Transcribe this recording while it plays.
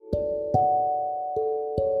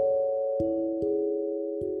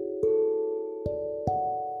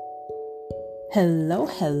Hello,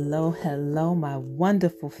 hello, hello, my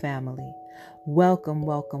wonderful family. Welcome,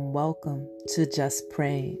 welcome, welcome to Just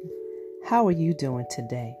Praying. How are you doing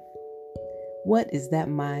today? What is that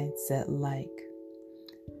mindset like?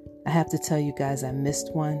 I have to tell you guys, I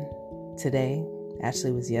missed one today.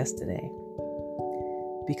 Actually, it was yesterday.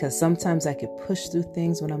 Because sometimes I could push through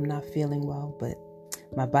things when I'm not feeling well, but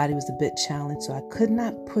my body was a bit challenged, so I could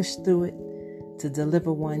not push through it to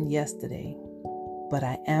deliver one yesterday. But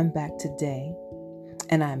I am back today,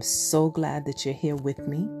 and I'm so glad that you're here with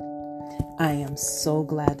me. I am so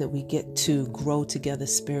glad that we get to grow together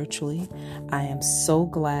spiritually. I am so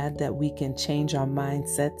glad that we can change our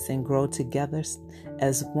mindsets and grow together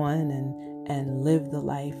as one and live the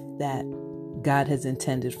life that God has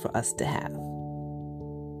intended for us to have.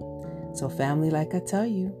 So family, like I tell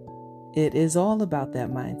you, it is all about that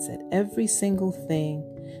mindset. Every single thing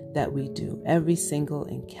that we do, every single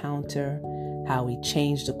encounter, how we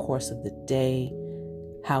change the course of the day,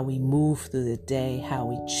 how we move through the day, how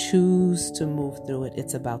we choose to move through it,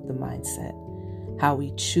 it's about the mindset. How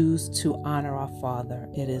we choose to honor our Father,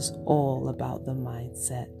 it is all about the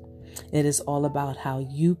mindset. It is all about how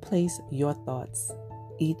you place your thoughts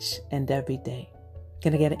each and every day.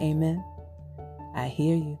 Can I get an amen? I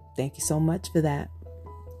hear you. Thank you so much for that.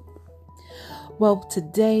 Well,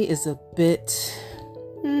 today is a bit,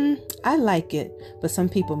 I like it, but some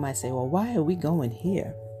people might say, well, why are we going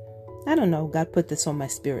here? I don't know. God put this on my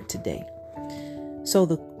spirit today. So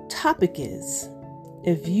the topic is,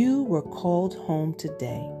 if you were called home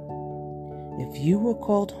today,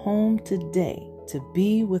 to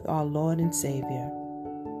be with our Lord and Savior,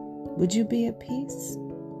 would you be at peace?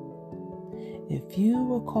 If you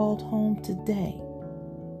were called home today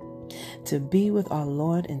to be with our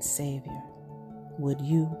Lord and Savior, would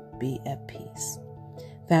you be at peace?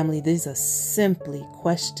 Family, these are simply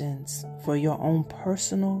questions for your own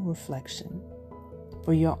personal reflection,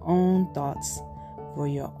 for your own thoughts, for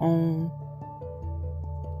your own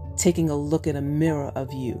taking a look at a mirror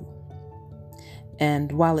of you. And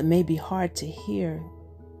while it may be hard to hear,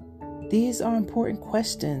 these are important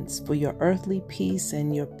questions for your earthly peace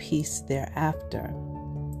and your peace thereafter.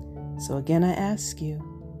 So again, I ask you,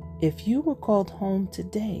 if you were called home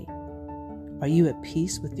today, are you at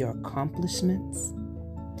peace with your accomplishments?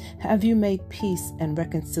 Have you made peace and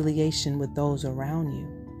reconciliation with those around you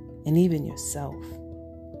and even yourself?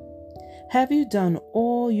 Have you done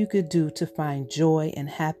all you could do to find joy and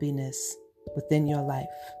happiness within your life?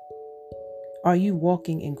 Are you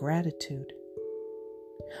walking in gratitude?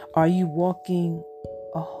 Are you walking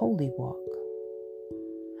a holy walk?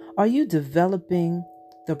 Are you developing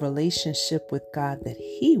the relationship with God that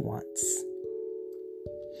He wants?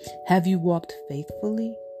 Have you walked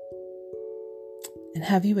faithfully? And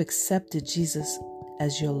have you accepted Jesus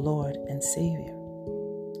as your Lord and Savior?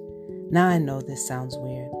 Now I know this sounds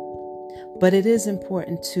weird, but it is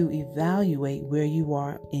important to evaluate where you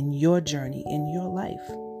are in your journey, in your life.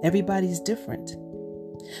 Everybody's different.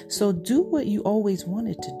 So do what you always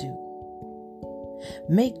wanted to do.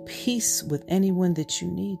 Make peace with anyone that you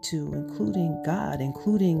need to, including God,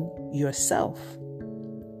 including yourself.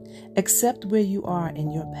 Accept where you are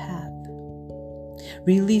in your path.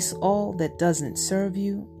 Release all that doesn't serve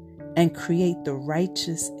you and create the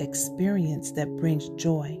righteous experience that brings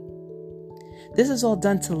joy. This is all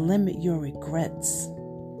done to limit your regrets.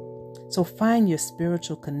 So find your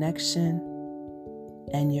spiritual connection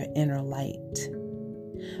and your inner light.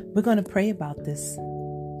 We're going to pray about this.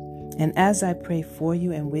 And as I pray for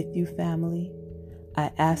you and with you, family,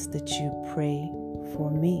 I ask that you pray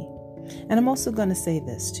for me. And I'm also going to say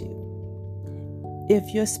this to you.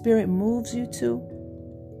 If your spirit moves you to,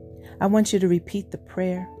 I want you to repeat the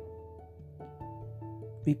prayer.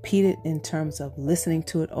 Repeat it in terms of listening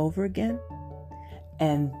to it over again.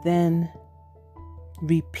 And then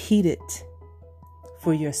repeat it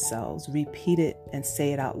for yourselves. Repeat it and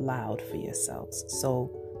say it out loud for yourselves. So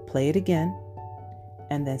play it again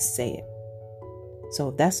and then say it.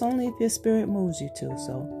 So that's only if your spirit moves you to.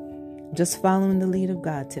 So just following the lead of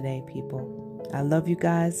God today, people. I love you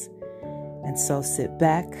guys. And so sit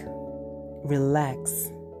back,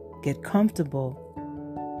 relax, get comfortable,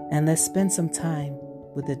 and let's spend some time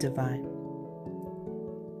with the divine.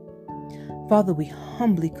 Father, we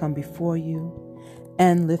humbly come before you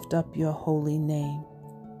and lift up your holy name.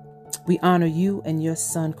 We honor you and your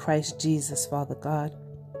Son, Christ Jesus, Father God,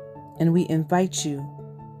 and we invite you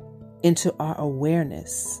into our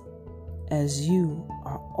awareness as you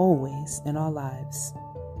are always in our lives.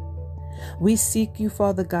 We seek you,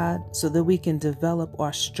 Father God, so that we can develop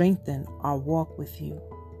or strengthen our walk with you.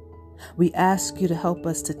 We ask you to help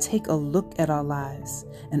us to take a look at our lives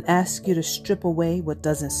and ask you to strip away what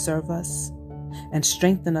doesn't serve us and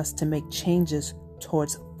strengthen us to make changes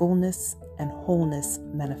towards fullness and wholeness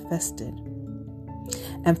manifested.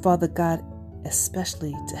 And Father God,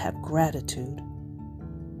 especially to have gratitude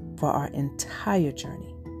for our entire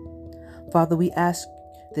journey. Father, we ask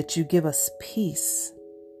that you give us peace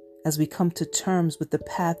as we come to terms with the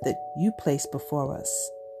path that you place before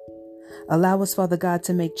us. Allow us, Father God,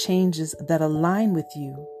 to make changes that align with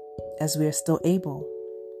you as we are still able.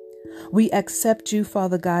 We accept you,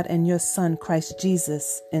 Father God, and your Son, Christ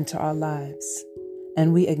Jesus, into our lives,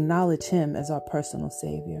 and we acknowledge him as our personal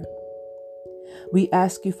Savior. We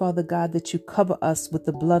ask you, Father God, that you cover us with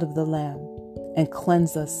the blood of the Lamb and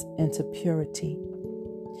cleanse us into purity.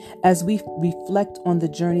 As we reflect on the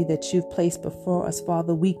journey that you've placed before us,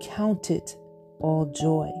 Father, we count it all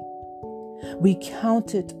joy. We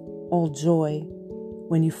count it all joy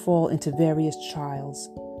when you fall into various trials,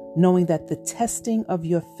 knowing that the testing of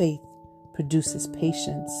your faith produces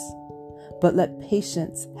patience. But let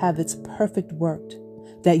patience have its perfect work,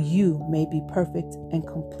 that you may be perfect and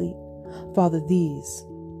complete. Father, these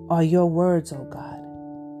are your words, O God,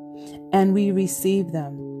 and we receive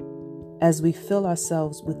them as we fill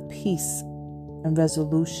ourselves with peace and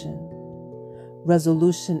resolution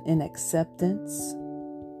in acceptance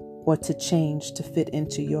or to change to fit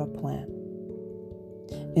into your plan.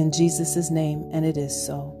 In Jesus' name, and it is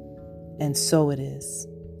so, and so it is.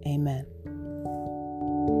 Amen.